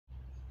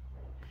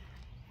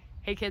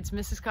Hey kids,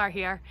 Mrs. Carr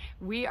here.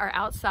 We are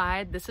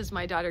outside. This is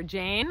my daughter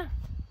Jane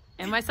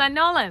and my son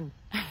Nolan.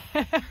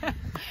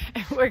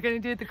 And we're gonna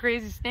do the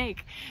crazy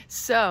snake.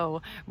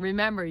 So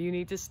remember, you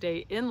need to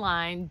stay in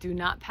line. Do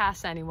not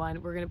pass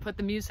anyone. We're gonna put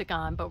the music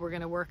on, but we're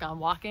gonna work on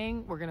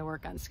walking. We're gonna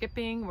work on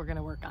skipping. We're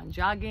gonna work on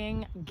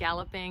jogging,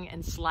 galloping,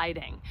 and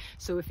sliding.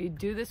 So if you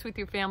do this with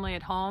your family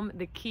at home,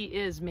 the key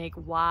is make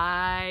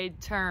wide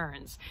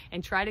turns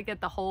and try to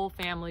get the whole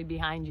family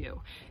behind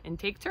you and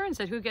take turns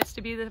at who gets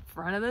to be the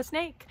front of the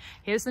snake.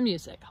 Here's the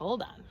music.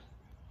 Hold on.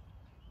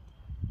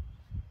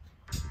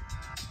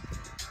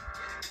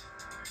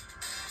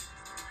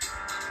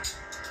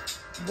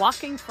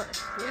 Walking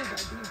first.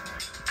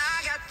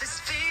 I got this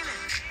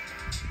feeling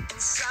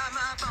inside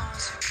my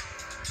bones.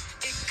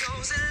 It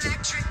goes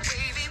electric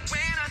wavy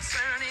when I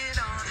turn it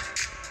on.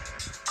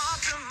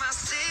 Off from my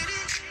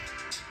city,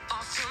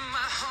 off from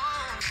my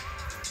home.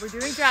 We're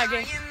doing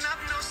jogging. Up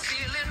no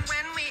ceiling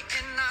when we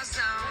in our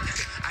zone.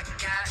 I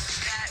got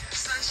that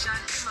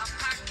sunshine in my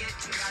pocket,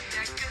 got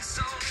that good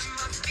soul in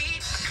my feet.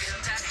 I feel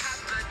that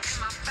hot blood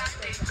in my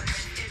body when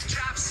it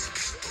drops.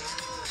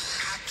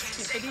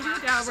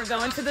 Now we're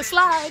going to the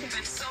slide.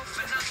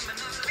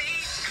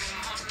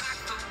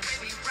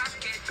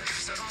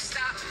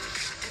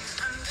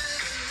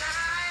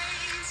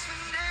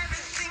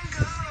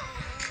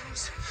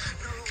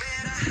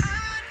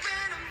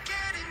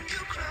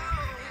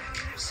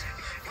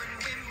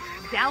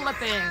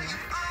 Galloping.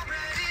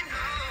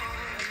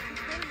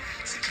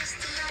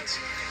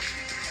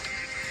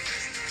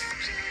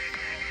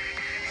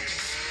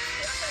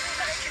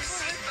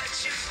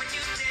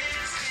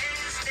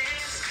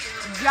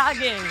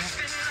 Jogging.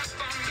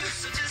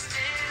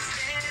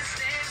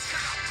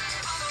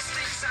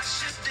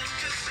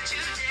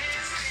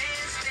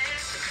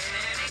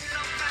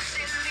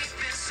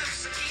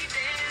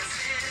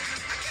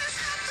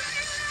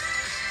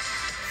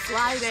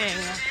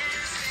 Sliding.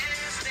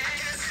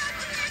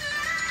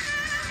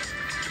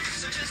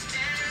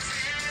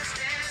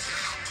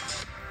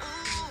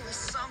 Ooh,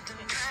 something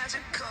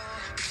magical.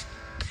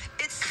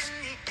 It's in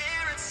the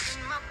air, it's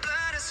in my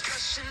blood, it's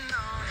rushing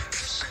on.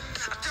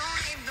 I don't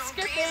need no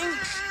Skipping.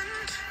 reason,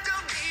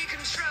 don't need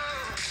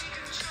control.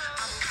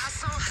 I fly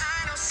so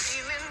high, no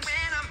ceiling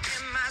when I'm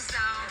in my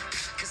zone.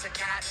 'Cause I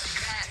got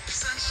that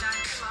sunshine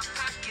in my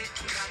pocket,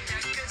 got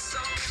that good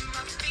soul in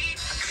my feet.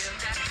 I feel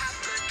that hot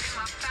blood in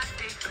my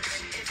body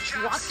when it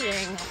drops.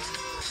 Walking.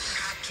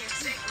 I can't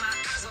take my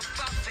eyes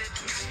off it,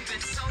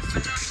 moving so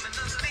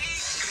phenomenally.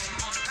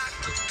 Come on, like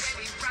the way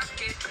we rock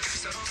it,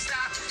 so don't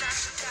stop.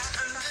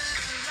 Under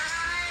the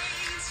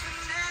lights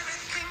when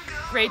everything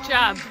goes. Great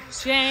job,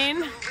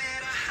 Jane.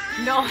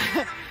 No,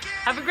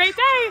 have a great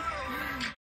day.